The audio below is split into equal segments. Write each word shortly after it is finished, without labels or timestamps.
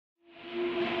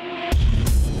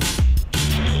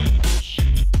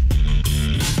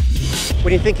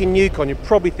When you're thinking Nukon, you're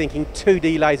probably thinking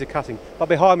 2D laser cutting. But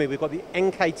behind me, we've got the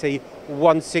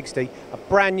NK-T160, a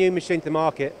brand new machine to the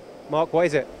market. Mark, what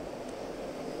is it?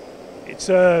 It's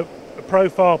a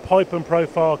profile, pipe and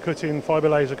profile cutting, fibre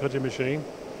laser cutting machine.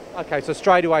 Okay, so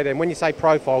straight away then, when you say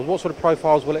profiles, what sort of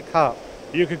profiles will it cut?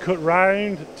 You can cut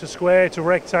round, to square, to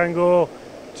rectangle,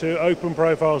 to open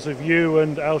profiles of U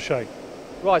and L shape.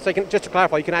 Right, so you can, just to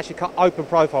clarify, you can actually cut open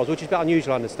profiles, which is a bit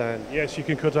unusual, I understand. Yes, you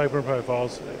can cut open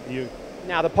profiles.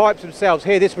 Now, the pipes themselves,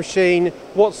 here, this machine,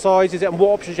 what size is it and what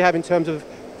options do you have in terms of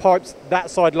pipes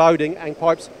that side loading and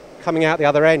pipes coming out the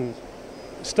other end?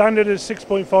 Standard is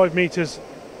 6.5 metres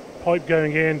pipe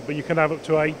going in, but you can have up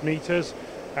to 8 metres.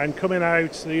 And coming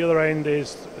out the other end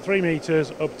is 3 metres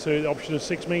up to the option of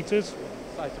 6 metres.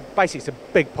 So basically some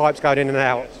big pipes going in and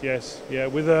out. Yes, yeah,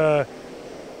 with a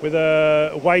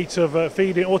weight of a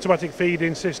feeding, automatic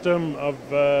feeding system of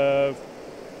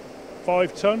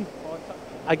 5 tonne.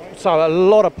 So a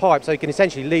lot of pipes, so you can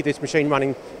essentially leave this machine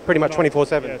running pretty much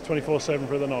 24/7. Yeah, 24/7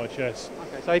 for the night, yes.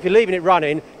 Okay, so if you're leaving it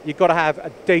running, you've got to have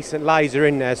a decent laser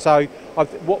in there. So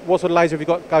what sort of laser have you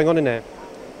got going on in there?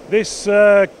 This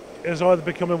has either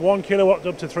become a 1 kilowatt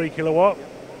up to 3 kilowatt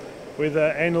with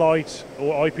an N-Light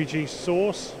or IPG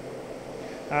source.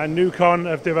 And Nukon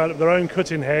have developed their own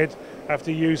cutting head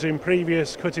after using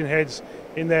previous cutting heads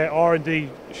in their R&D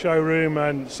showroom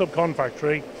and subcon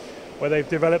factory, where they've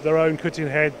developed their own cutting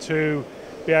head to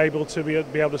be able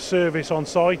to service on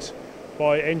site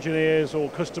by engineers, or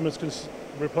customers can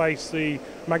replace the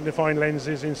magnifying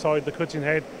lenses inside the cutting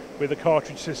head with a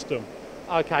cartridge system.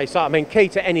 Okay, so I mean, key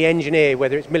to any engineer,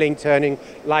 whether it's milling, turning,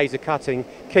 laser cutting,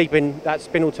 keeping that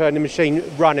spindle turning machine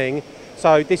running.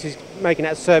 So this is making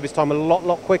that service time a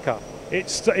lot quicker. It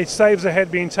saves the head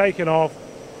being taken off,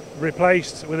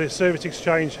 replaced with a service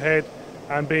exchange head,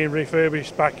 and being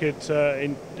refurbished back at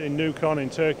in Nukon in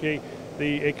Turkey.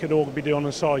 It can all be done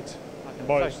on site.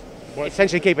 Okay. So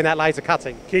essentially keeping that laser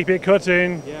cutting. Keep it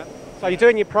cutting. Yeah. So you're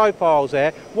doing your profiles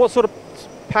there. What sort of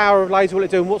power of laser will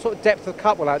it do, and what sort of depth of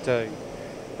cut will that do?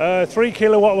 3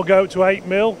 kilowatt will go up to 8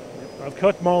 mil of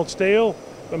cut mould steel,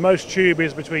 but most tube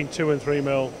is between 2 and 3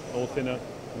 mil or thinner.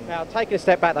 Now, taking a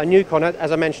step back though, Nukon,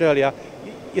 as I mentioned earlier,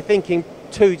 you're thinking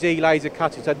 2D laser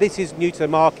cutting, so this is new to the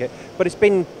market, but it's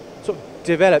been sort of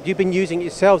developed. You've been using it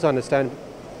yourselves, I understand.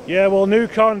 Yeah, well,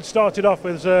 Nukon started off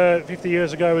with 50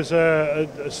 years ago as a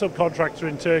subcontractor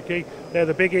in Turkey. They're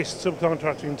the biggest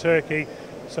subcontractor in Turkey,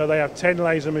 so they have 10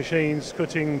 laser machines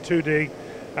cutting 2D,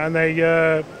 and they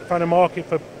found a market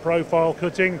for profile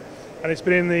cutting, and it's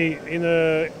been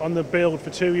on the build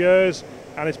for 2 years,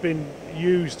 and it's been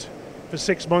used for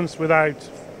 6 months without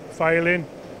failing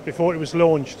before it was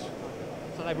launched.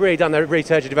 So they've really done their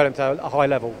research and development to a high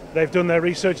level. They've done their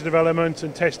research and development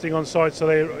and testing on site, so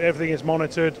everything is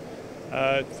monitored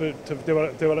for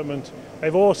development.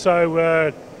 They've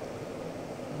also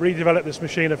redeveloped this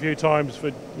machine a few times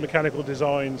for mechanical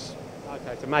designs.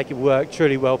 Okay, to make it work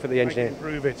truly well for the engineer.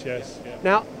 Improve it, yes. Yeah.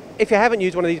 Now, if you haven't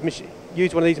used one of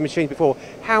these machines before,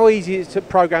 how easy is it to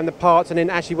program the parts and then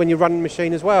actually when you're running the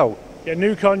machine as well? Yeah,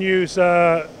 Nukon use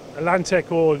a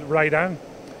Lantec or Radan,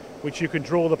 which you can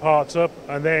draw the parts up,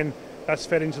 and then that's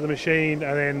fed into the machine,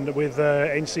 and then with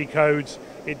NC codes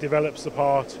it develops the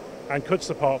part and cuts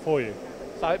the part for you.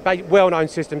 So well-known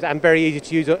systems and very easy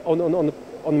to use on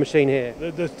the machine here.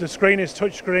 The screen is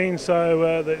touch screen,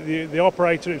 so the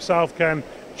operator itself can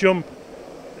jump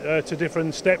to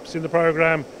different steps in the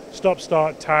program, stop,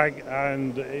 start, tag,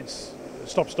 and it's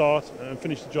stop, start, and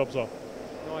finish the jobs off.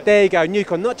 There you go,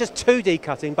 Nukon, not just 2D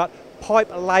cutting, but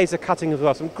pipe laser cutting as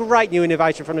well. Some great new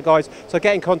innovation from the guys, so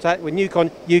get in contact with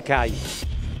Nukon UK.